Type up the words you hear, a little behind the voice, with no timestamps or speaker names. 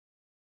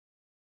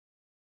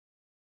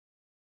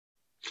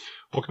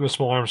Welcome to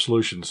Small Arms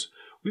Solutions.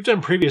 We've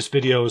done previous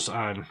videos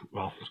on,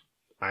 well,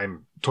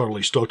 I'm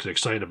totally stoked and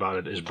excited about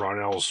it, is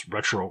Brownells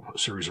retro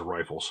series of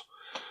rifles.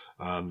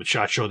 The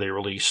SHOT Show, they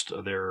released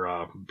their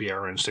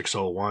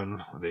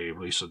BRN-16A1, they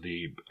released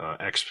the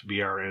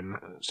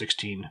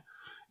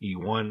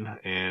XBRN16E1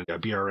 and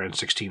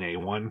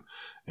BRN-16A1,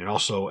 and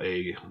also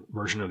a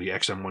version of the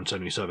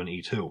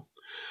XM177E2.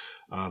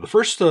 The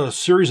first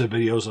series of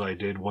videos that I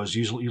did was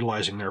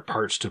utilizing their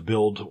parts to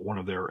build one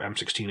of their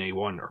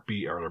M16A1 or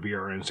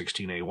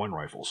BRN-16A1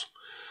 rifles.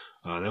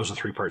 That was a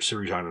three-part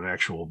series on an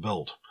actual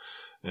build.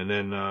 And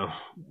then,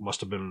 must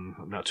have been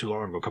not too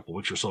long ago, a couple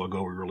weeks or so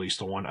ago, we released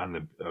the one on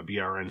the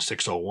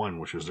BRN-601,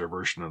 which was their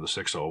version of the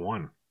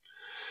 601.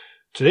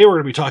 Today we're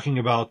going to be talking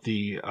about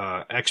the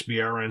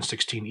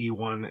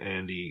XBRN16E1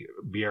 and the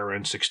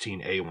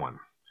BRN16A1.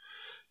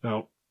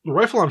 Now, the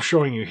rifle I'm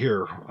showing you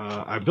here,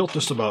 I built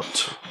this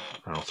about,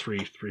 I don't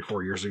know,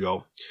 4 years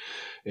ago.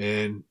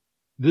 And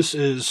this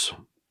is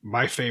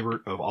my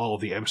favorite of all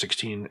of the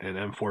M16 and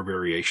M4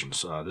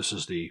 variations. This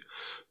is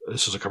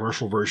a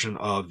commercial version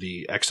of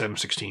the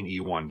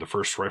XM16E1, the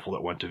first rifle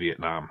that went to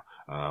Vietnam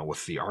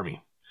with the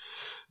Army.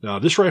 Now,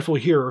 this rifle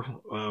here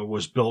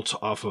was built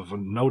off of a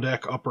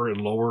no-deck upper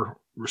and lower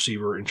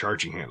receiver and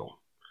charging handle.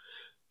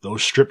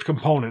 Those stripped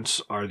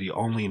components are the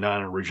only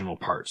non-original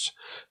parts.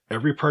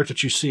 Every part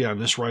that you see on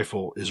this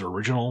rifle is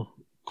original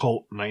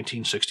Colt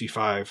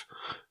 1965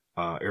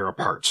 era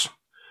parts.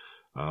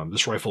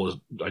 This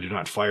rifle I do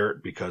not fire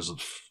it because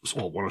of,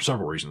 well, one of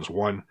several reasons.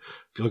 One,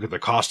 if you look at the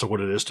cost of what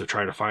it is to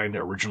try to find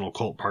original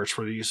Colt parts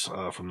for these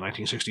from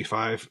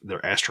 1965,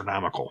 they're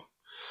astronomical.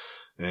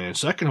 And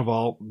second of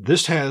all,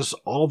 this has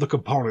all the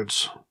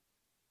components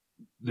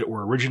that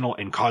were original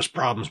and caused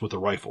problems with the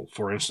rifle.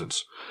 For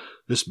instance,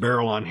 this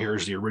barrel on here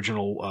is the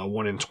original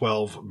 1 in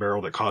 12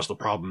 barrel that caused the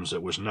problems.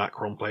 It was not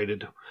chrome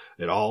plated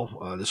at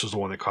all. This is the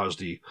one that caused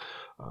the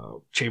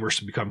chambers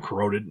to become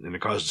corroded, and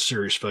it caused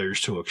serious failures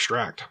to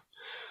extract.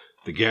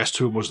 The gas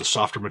tube was the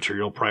softer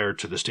material prior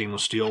to the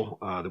stainless steel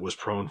that was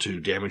prone to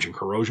damage and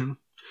corrosion.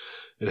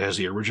 It has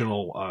the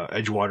original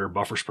Edgewater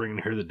buffer spring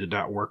in here that did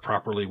not work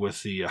properly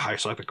with the high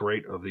cyclic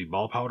rate of the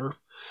ball powder.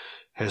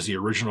 Has the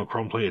original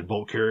chrome-plated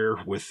bolt carrier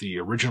with the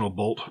original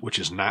bolt, which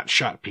is not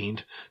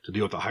shot-peened to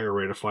deal with a higher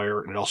rate of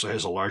fire, and it also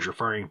has a larger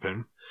firing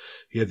pin.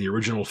 You have the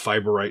original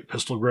Fiberite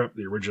pistol grip,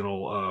 the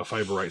original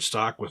Fiberite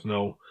stock with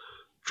no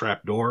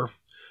trap door,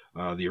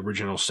 the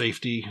original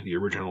safety, the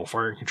original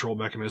firing control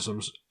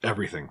mechanisms,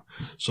 everything.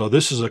 So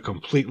this is a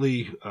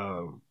completely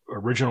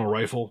original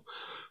rifle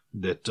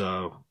that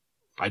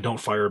I don't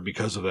fire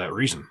because of that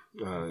reason.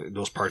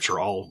 Those parts are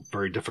all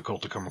very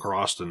difficult to come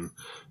across, and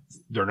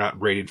they're not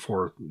rated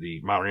for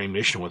the modern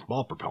ammunition with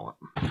ball propellant.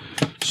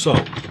 So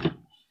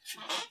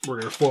we're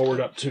going to forward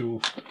up to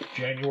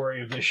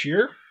January of this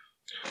year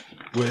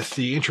with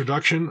the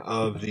introduction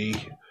of the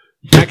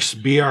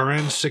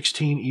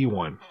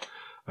XBRN16E1.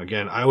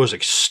 Again, I was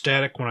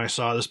ecstatic when I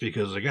saw this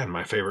because, again,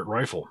 my favorite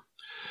rifle.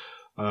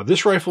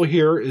 This rifle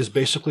here is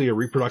basically a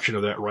reproduction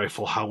of that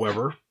rifle.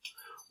 However,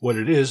 what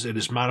it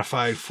is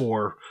modified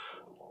for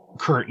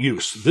current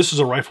use. This is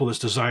a rifle that's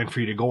designed for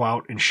you to go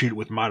out and shoot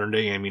with modern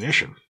day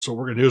ammunition. So what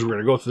we're going to do is we're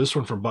going to go through this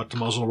one from butt to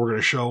muzzle. We're going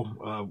to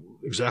show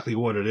exactly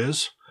what it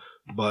is.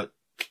 But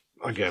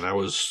again, I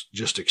was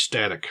just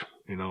ecstatic.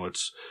 You know,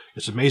 it's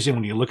amazing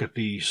when you look at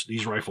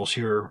these rifles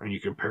here and you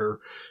compare,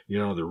 you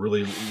know, the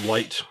really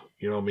light,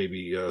 you know,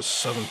 maybe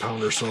 7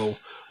 pound or so,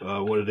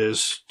 what it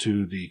is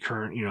to the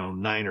current, you know,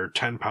 9 or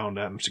 10 pound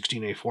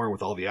M16A4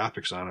 with all the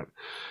optics on it.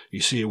 You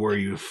see where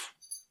you've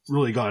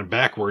really gone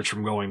backwards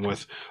from going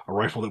with a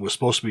rifle that was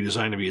supposed to be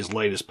designed to be as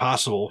light as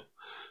possible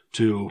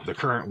to the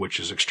current, which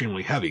is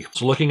extremely heavy.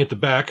 So looking at the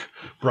back,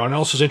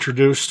 Brownells has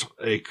introduced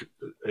a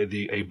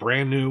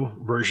brand new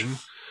version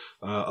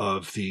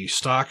of the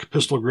stock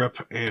pistol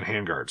grip and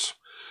handguards.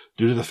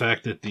 Due to the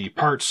fact that the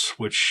parts,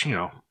 which, you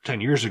know,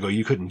 10 years ago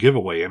you couldn't give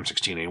away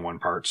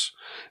M16A1 parts,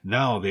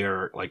 now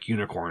they're like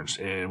unicorns,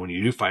 and when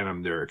you do find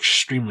them, they're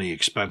extremely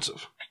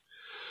expensive.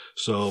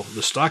 So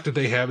the stock that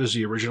they have is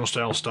the original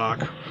style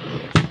stock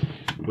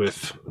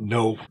with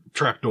no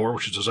trapdoor,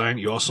 which is designed.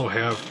 You also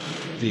have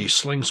the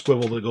sling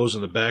swivel that goes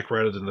in the back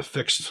rather than the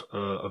fixed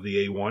of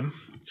the A1.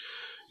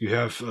 You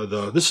have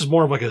this is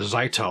more of like a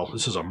Zytel.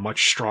 This is a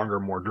much stronger,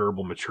 more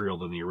durable material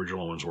than the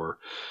original ones were.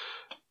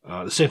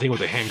 The same thing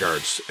with the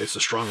handguards. It's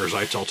a stronger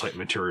Zytel type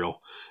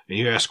material. And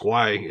you ask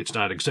why it's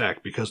not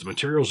exact, because the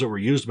materials that were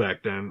used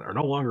back then are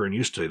no longer in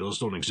use today. Those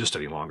don't exist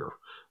any longer.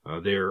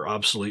 They're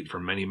obsolete for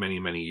many, many,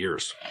 many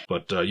years.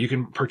 But you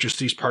can purchase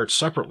these parts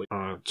separately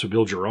to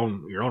build your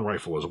own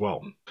rifle as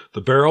well.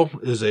 The barrel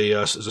is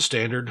a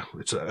standard.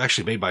 It's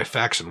actually made by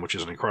Faxon, which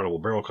is an incredible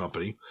barrel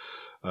company.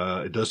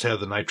 It does have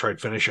the nitride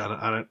finish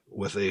on it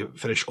with a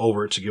finish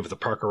over it to give it the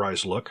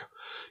Parkerized look.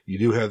 You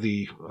do have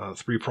the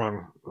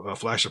 3-prong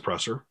flash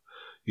suppressor.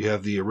 You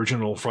have the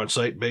original front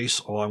sight base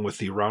along with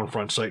the round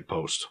front sight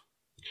post.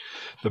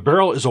 The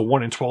barrel is a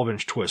 1 in 12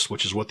 inch twist,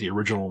 which is what the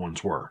original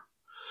ones were.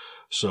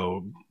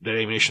 So that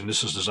ammunition,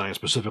 this is designed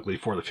specifically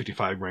for the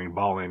 55 grain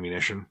ball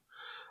ammunition.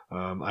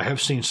 I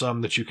have seen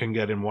some that you can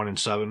get in 1 in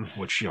 7,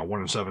 which,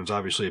 1 in 7 is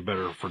obviously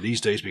better for these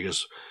days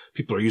because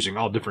people are using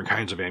all different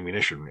kinds of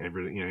ammunition,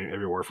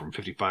 everywhere from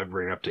 55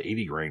 grain up to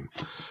 80 grain.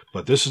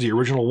 But this is the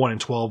original 1 in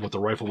 12, what the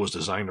rifle was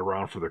designed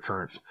around for the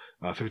current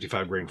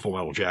 55 grain full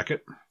metal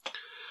jacket.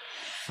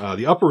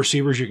 The upper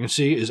receiver, as you can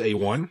see, is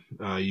A1.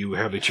 You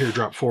have the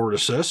teardrop forward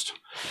assist.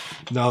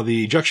 Now,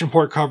 the ejection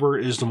port cover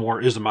is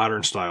the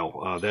modern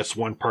style. That's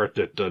one part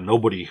that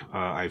nobody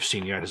I've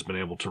seen yet has been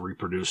able to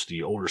reproduce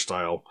the older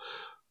style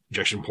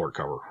ejection port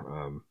cover.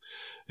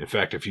 In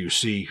fact, if you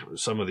see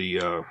some of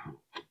the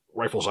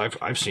rifles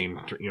I've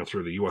seen,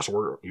 through the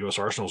U.S.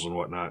 arsenals and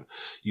whatnot,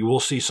 you will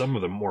see some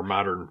of the more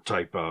modern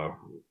type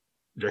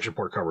ejection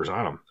port covers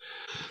on them.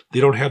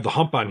 They don't have the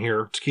hump on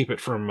here to keep it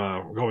from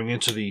going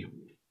into the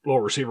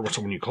lower receiver.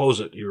 So when you close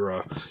it,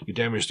 you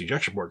damage the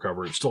ejection port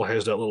cover. It still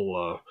has that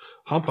little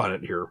hump on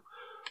it here,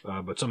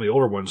 but some of the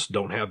older ones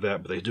don't have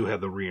that, but they do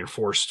have the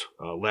reinforced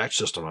latch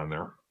system on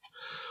there.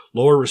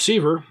 Lower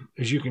receiver,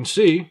 as you can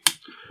see,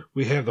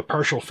 we have the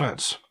partial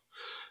fence.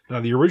 Now,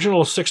 the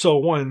original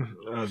 601,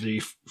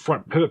 the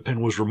front pivot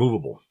pin was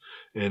removable.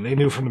 And they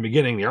knew from the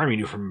beginning, the Army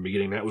knew from the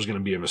beginning, that was going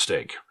to be a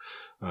mistake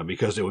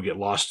because they would get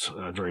lost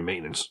during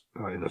maintenance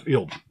in the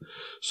field.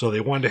 So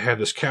they wanted to have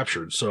this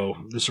captured. So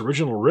this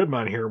original rib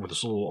on here with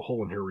this little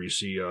hole in here where you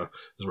see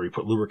is where you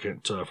put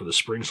lubricant for the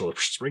spring so the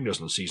spring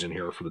doesn't seize in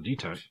here for the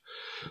detent.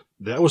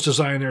 That was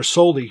designed there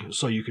solely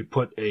so you could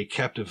put a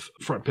captive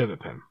front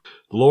pivot pin.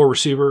 The lower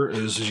receiver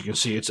is, as you can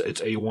see, it's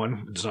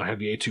A1. It does not have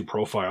the A2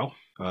 profile.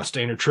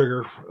 Standard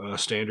trigger,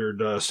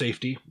 standard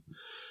safety.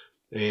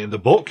 And the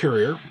bolt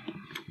carrier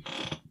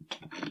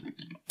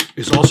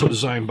is also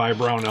designed by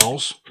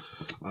Brownells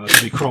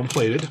to be chrome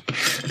plated.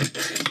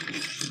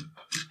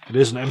 It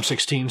is an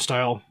M16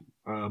 style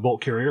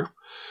bolt carrier.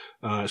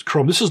 It's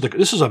chrome. This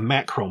is a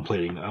matte chrome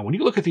plating. When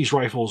you look at these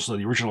rifles,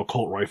 the original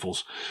Colt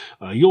rifles,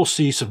 you'll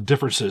see some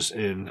differences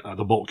in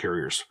the bolt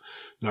carriers.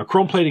 Now,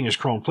 chrome plating is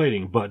chrome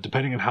plating, but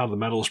depending on how the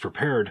metal is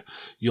prepared,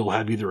 you'll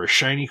have either a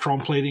shiny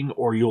chrome plating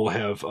or you'll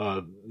have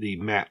the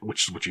matte,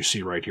 which is what you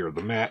see right here.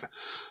 The matte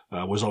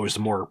was always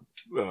the more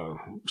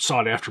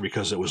sought after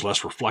because it was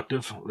less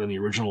reflective than the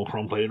original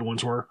chrome plated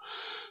ones were.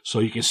 So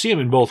you can see them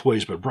in both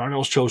ways, but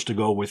Brownells chose to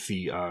go with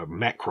the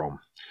matte chrome.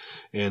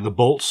 And the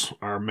bolts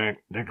are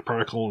magnetic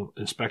particle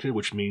inspected,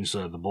 which means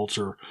the bolts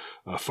are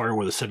fired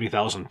with a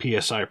 70,000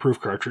 PSI proof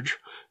cartridge,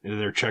 and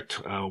they're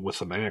checked with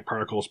the magnetic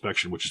particle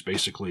inspection, which is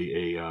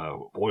basically a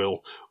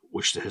oil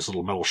which has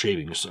little metal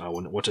shavings.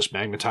 Once it's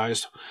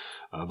magnetized,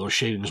 those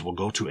shavings will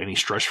go to any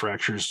stress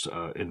fractures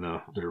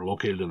that are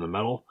located in the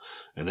metal,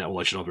 and that will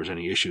let you know if there's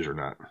any issues or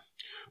not.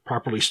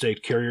 Properly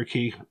staked carrier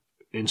key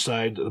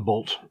inside the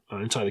bolt,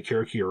 inside the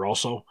carrier key, are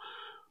also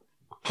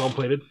chrome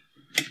plated.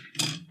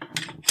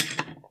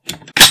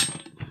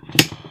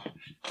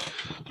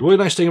 The really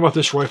nice thing about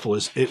this rifle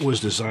is it was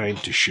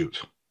designed to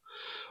shoot.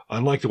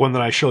 Unlike the one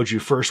that I showed you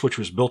first, which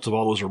was built of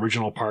all those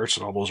original parts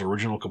and all those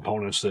original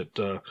components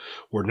that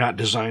were not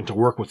designed to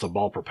work with the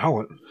ball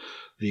propellant,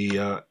 the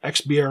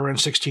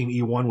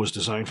XBRN16E1 was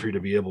designed for you to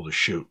be able to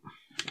shoot.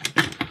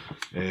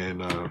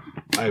 And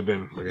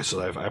like I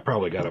said, I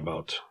probably got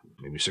about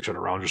maybe 600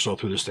 rounds or so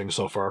through this thing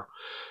so far.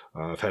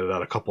 I've had it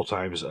out a couple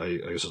times. I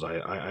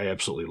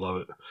absolutely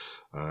love it.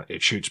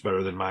 It shoots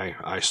better than my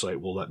eyesight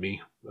will let me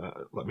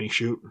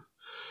shoot.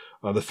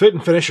 The fit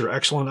and finish are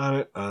excellent on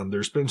it.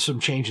 There's been some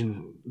change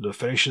in the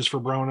finishes for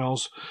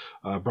Brownells.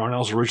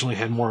 Brownells originally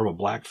had more of a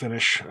black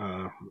finish,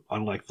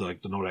 unlike the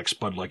Note X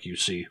Spud like you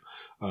see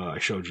I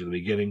showed you in the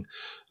beginning.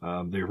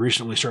 They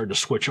recently started to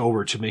switch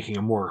over to making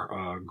a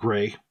more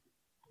gray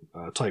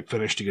type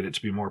finish to get it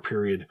to be more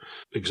period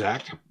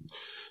exact.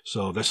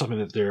 So that's something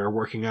that they're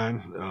working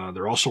on.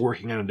 They're also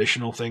working on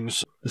additional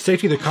things. The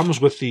safety that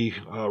comes with the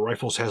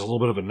rifles has a little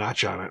bit of a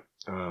notch on it,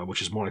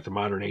 which is more like the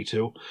modern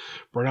A2.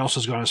 Brownells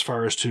has gone as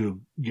far as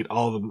to get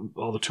all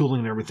the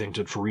tooling and everything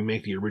to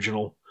remake the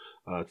original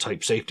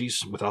type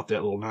safeties without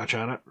that little notch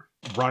on it.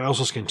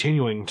 Brownells is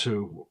continuing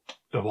to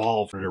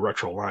evolve their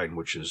retro line,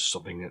 which is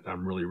something that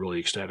I'm really, really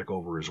ecstatic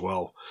over as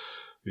well,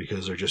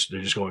 because they're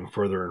just going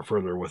further and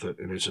further with it,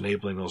 and it's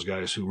enabling those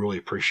guys who really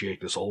appreciate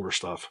this older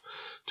stuff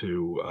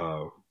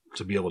to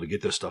be able to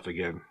get this stuff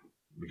again,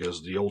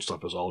 because the old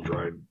stuff is all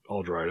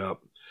dried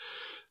up.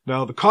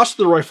 Now, the cost of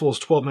the rifle is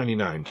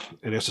 $12.99,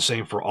 and it's the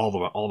same for all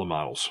the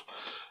models.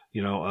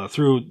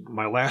 Through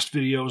my last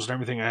videos and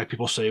everything, I had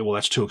people say, well,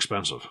 that's too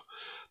expensive.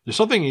 There's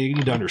something you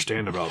need to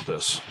understand about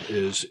this,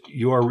 is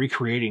you are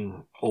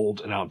recreating old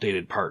and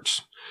outdated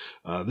parts.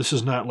 This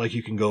is not like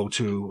you can go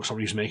to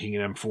somebody who's making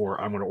an M4,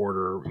 I'm going to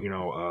order,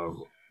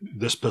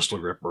 this pistol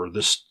grip or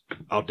this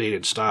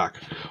outdated stock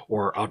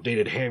or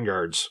outdated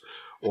handguards,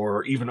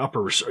 or even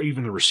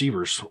the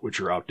receivers, which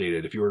are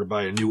outdated. If you were to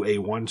buy a new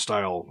A1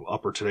 style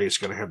upper today, it's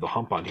going to have the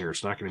hump on here.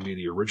 It's not going to be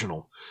the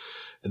original.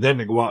 And then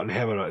to go out and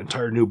have an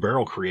entire new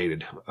barrel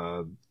created.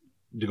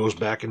 It goes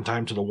back in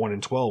time to the 1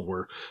 in 12,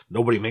 where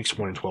nobody makes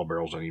 1 in 12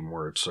 barrels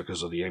anymore. It's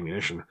because of the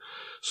ammunition.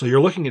 So you're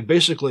looking at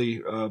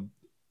basically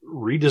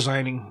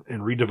redesigning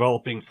and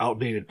redeveloping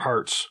outdated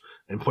parts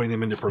and putting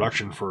them into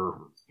production for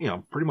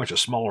pretty much a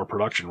smaller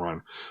production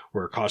run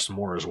where it costs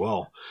more as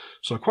well.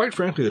 So quite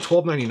frankly, the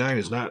 $12.99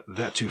 is not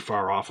that too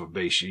far off of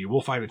base. You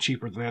will find it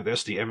cheaper than that.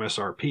 That's the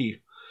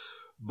MSRP.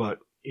 But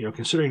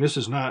considering this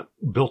is not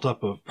built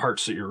up of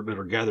parts that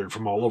are gathered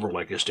from all over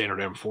like a standard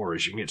M4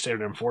 is, you can get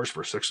standard M4s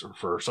for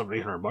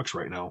 $700-800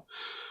 right now.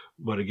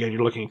 But again,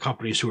 you're looking at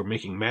companies who are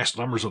making mass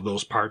numbers of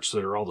those parts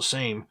that are all the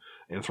same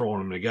and throwing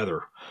them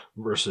together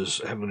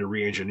versus having to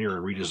re-engineer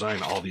and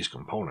redesign all these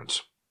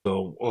components.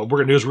 So what we're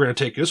going to do is we're going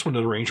to take this one to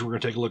the range. We're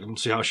going to take a look and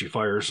see how she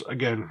fires.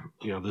 Again,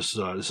 this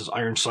is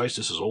iron sights.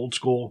 This is old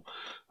school.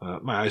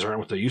 My eyes aren't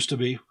what they used to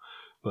be,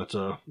 but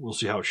we'll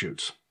see how it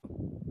shoots.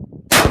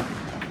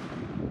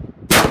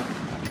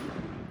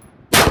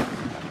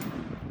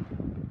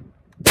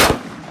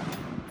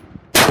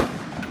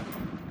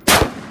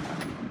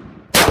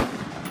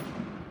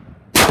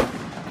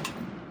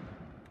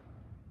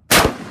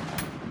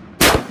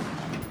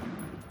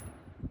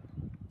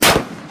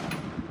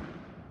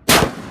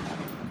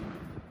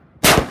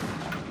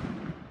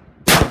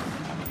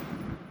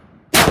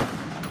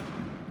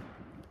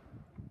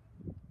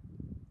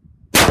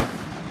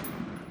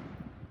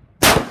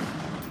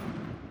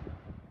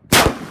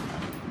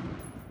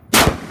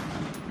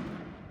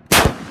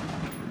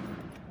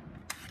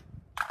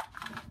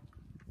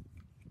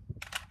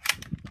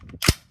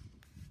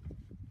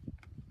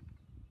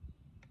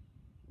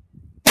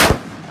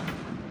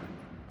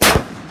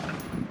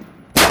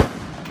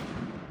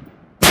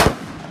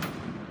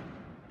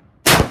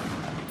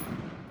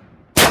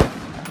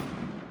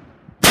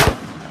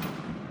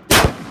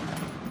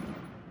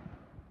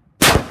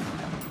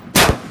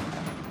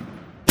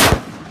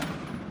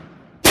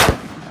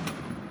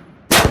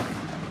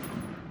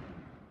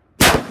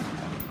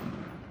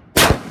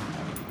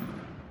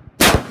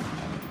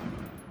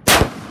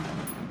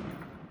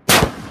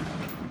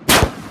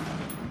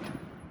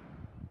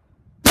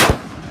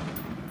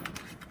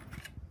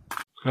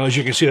 Now, as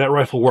you can see, that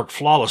rifle worked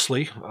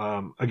flawlessly.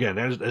 Again,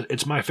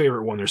 it's my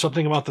favorite one. There's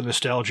something about the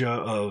nostalgia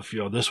of,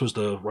 this was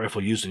the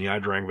rifle used in the Ia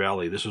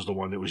Valley. This was the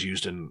one that was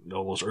used in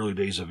all those early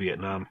days of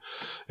Vietnam.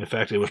 In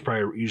fact, it was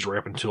probably used right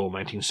up until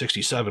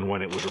 1967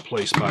 when it was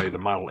replaced by the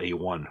Model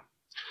A1.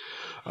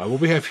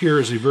 What we have here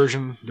is their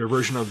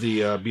version of the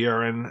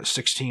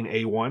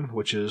BRN-16A1,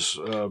 which is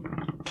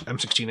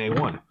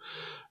M16A1.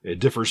 It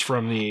differs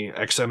from the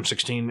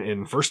XM16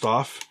 in, first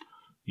off,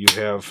 you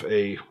have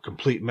a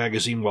complete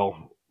magazine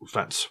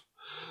fence.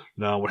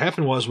 Now, what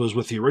happened was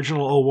with the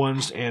original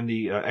O1s and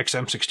the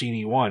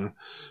XM16E1,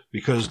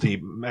 because the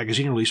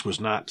magazine release was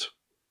not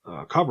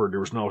covered,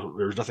 there was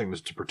nothing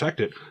to protect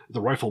it.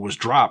 The rifle was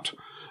dropped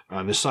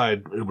on this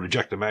side; it would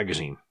eject the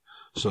magazine.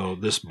 So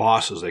this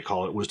boss, as they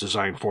call it, was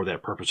designed for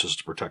that purpose,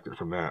 to protect it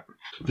from that.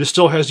 This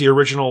still has the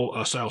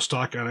original style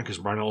stock on it because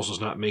Brownells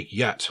does not make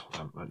yet.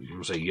 I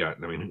didn't say yet.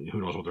 I mean, who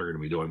knows what they're going to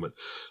be doing? But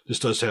this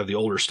does have the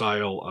older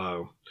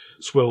style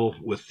swivel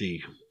with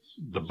the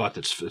butt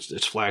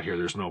it's flat here.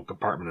 There's no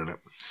compartment in it.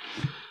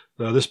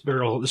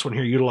 This one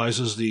here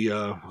utilizes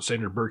the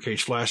standard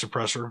birdcage flash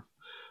suppressor,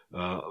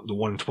 the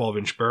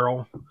 112-inch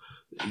barrel.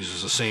 It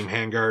uses the same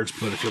handguards,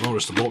 but if you'll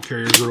notice the bolt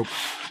carrier group,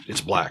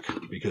 it's black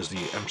because the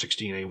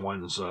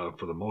M16A1s,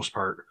 for the most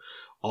part,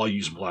 all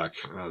use black.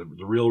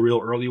 The real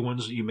early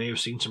ones, you may have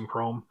seen some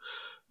chrome,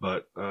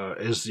 but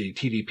as the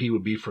TDP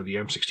would be for the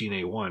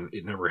M16A1,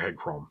 it never had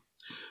chrome.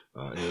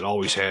 And it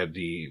always had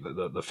the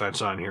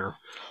fence on here.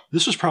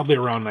 This was probably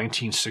around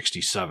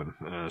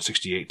 1967,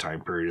 68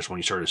 time period is when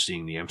you started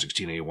seeing the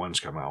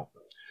M16A1s come out.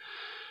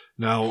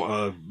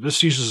 Now,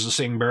 this uses the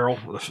same barrel,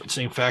 the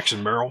same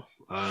Faxon barrel,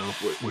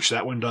 which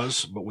that one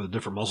does, but with a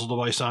different muzzle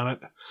device on it.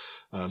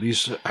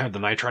 These have the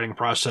nitriding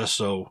process,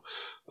 so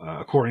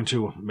according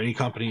to many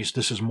companies,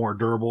 this is more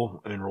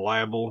durable and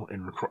reliable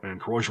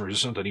and corrosion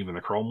resistant than even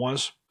the chrome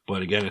was.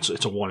 But again, it's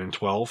a 1 in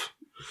 12.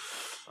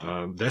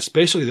 That's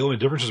basically the only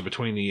differences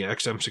between the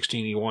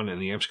XM16E1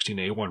 and the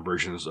M16A1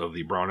 versions of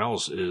the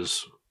Brownells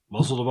is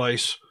muzzle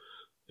device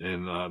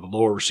and the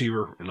lower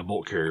receiver and the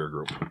bolt carrier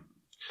group.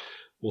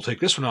 We'll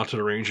take this one out to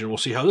the range and we'll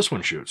see how this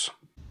one shoots.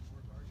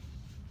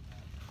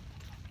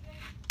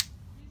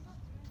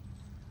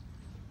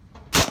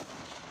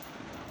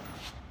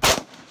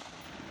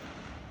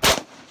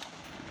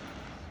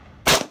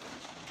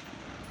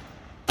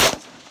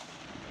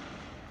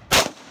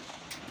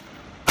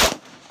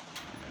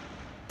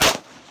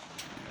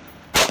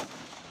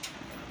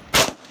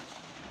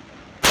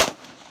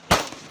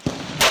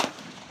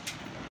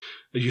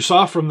 As you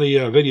saw from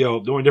the video,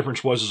 the only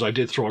difference was I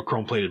did throw a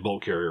chrome-plated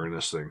bolt carrier in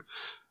this thing.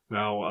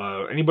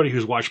 Now, anybody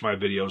who's watched my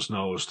videos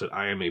knows that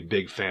I am a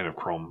big fan of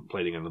chrome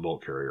plating in the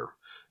bolt carrier.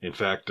 In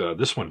fact,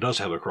 this one does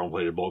have a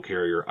chrome-plated bolt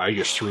carrier. I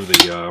just threw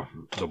the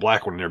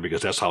black one in there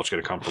because that's how it's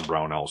going to come from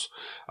Brownells.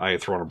 I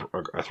throw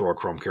a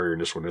chrome carrier in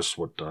this one. This is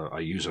what I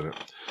use in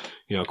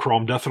it.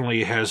 Chrome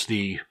definitely has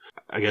the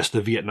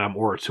Vietnam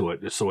aura to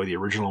it. It's the way the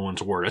original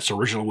ones were. That's the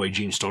original way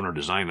Gene Stoner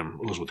designed them.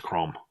 It was with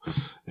chrome.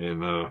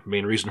 And the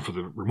main reason for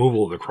the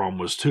removal of the chrome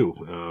was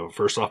two.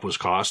 First off was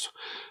cost,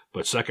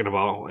 but second of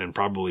all, and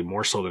probably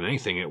more so than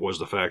anything, it was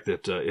the fact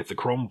that if the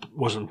chrome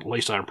wasn't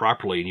placed on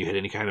properly and you had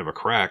any kind of a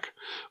crack,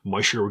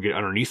 moisture would get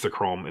underneath the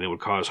chrome and it would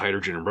cause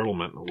hydrogen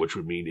embrittlement, which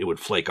would mean it would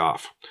flake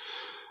off.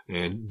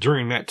 And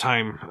during that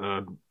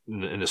time,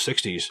 in the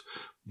 60s,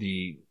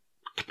 the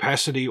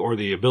capacity or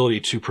the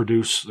ability to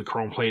produce the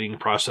chrome plating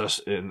process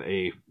in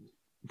a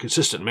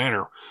consistent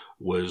manner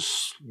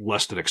was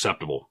less than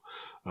acceptable.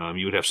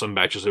 You would have some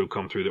batches that would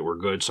come through that were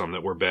good, some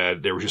that were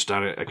bad. There was just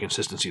not a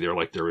consistency there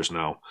like there is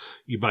now.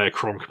 You buy a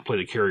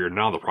chrome-plated carrier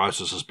now, the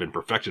process has been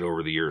perfected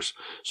over the years,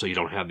 so you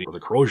don't have the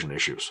corrosion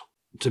issues.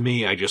 To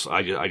me, I just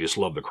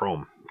love the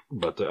chrome.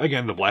 But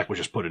again, the black was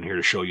just put in here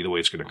to show you the way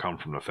it's going to come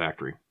from the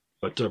factory.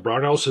 But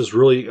Brownells has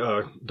really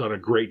done a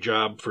great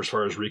job as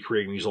far as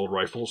recreating these old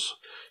rifles.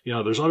 You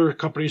know, there's other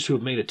companies who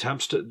have made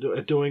attempts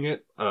at doing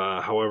it.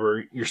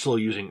 However, you're still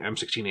using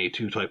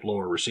M16A2 type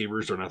lower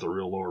receivers. They're not the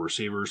real lower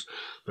receivers.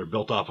 They're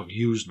built off of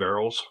used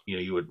barrels. You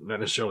know, you would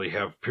not necessarily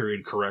have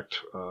period correct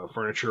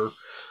furniture.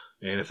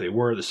 And if they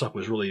were, the stuff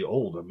was really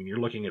old. I mean, you're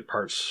looking at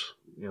parts.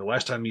 You know,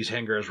 last time these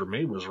handguards were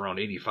made was around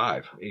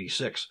 85,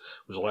 86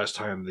 was the last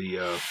time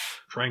the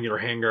triangular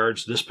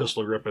handguards, this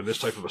pistol grip, and this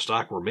type of a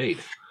stock were made.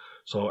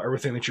 So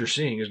everything that you're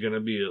seeing is going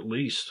to be at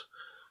least,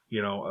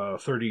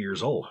 30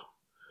 years old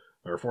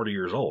or 40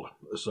 years old.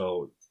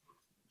 So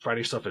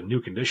finding stuff in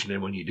new condition,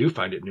 and when you do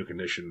find it in new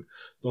condition,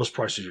 those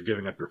prices you're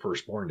giving up your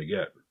firstborn to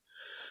get.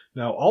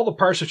 Now, all the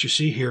parts that you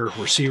see here,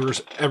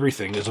 receivers,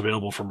 everything is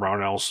available from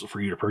Brownells for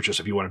you to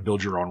purchase if you want to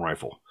build your own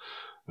rifle.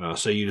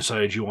 Say you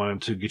decided you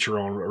wanted to get your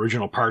own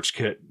original parts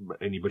kit,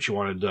 but you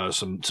wanted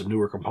some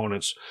newer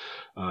components.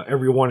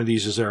 Every one of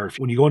these is there.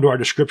 When you go into our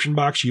description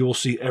box, you will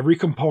see every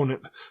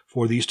component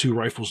for these two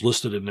rifles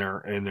listed in there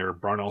and their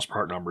Brownells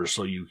part numbers,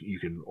 so you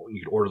can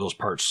order those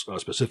parts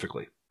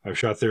specifically. I've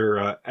shot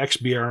their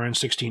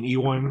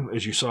XBRN16E1,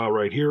 as you saw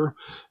right here,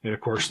 and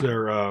of course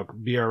their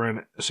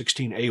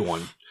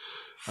BRN-16A1.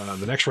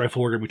 The next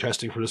rifle we're going to be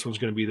testing for this one's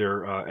going to be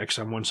their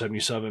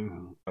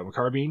XM177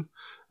 carbine.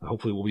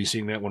 Hopefully we'll be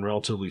seeing that one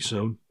relatively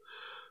soon.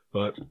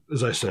 But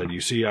as I said, you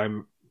see, I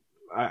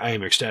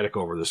am ecstatic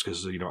over this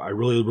because I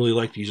really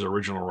like these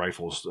original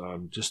rifles.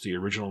 Just the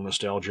original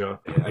nostalgia.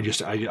 I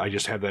just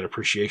have that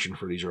appreciation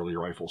for these early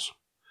rifles.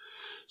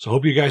 So I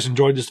hope you guys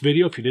enjoyed this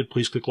video. If you did,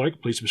 please click like,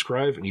 please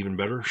subscribe, and even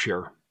better,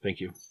 share.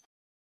 Thank you.